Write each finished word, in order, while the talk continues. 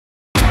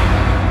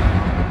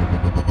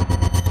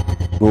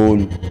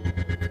goal.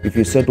 If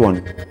you set one,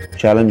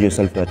 challenge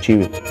yourself to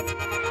achieve it.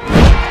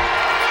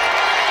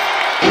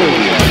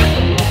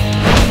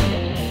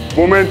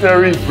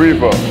 Momentary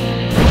breather.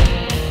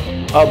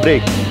 A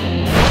break.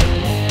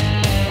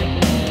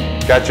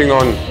 Catching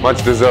on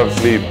much deserved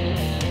sleep.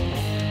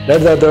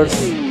 Let the others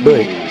do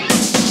it.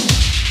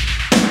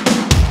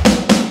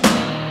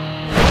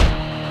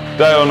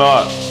 Day or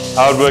night,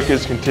 hard work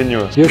is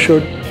continuous. You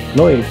should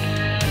know it.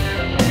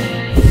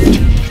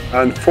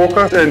 And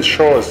focus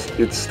ensures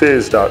it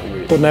stays that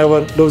way. So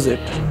never lose it.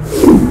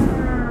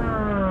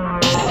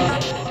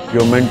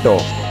 Your mentor.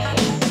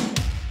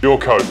 Your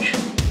coach.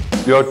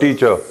 Your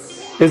teacher.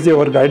 Is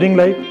your guiding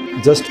light,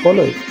 just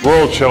follow it.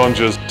 We're all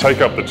challengers. Take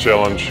up the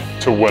challenge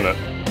to win it.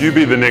 You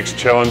be the next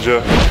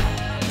challenger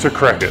to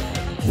crack it.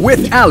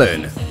 With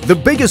Alan, the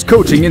biggest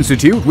coaching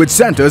institute with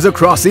centers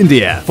across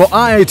India for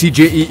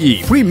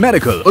IITJEE,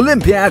 pre-medical,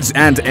 Olympiads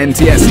and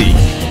NTSE.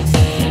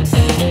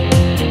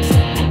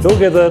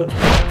 Together,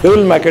 we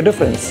will make a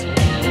difference.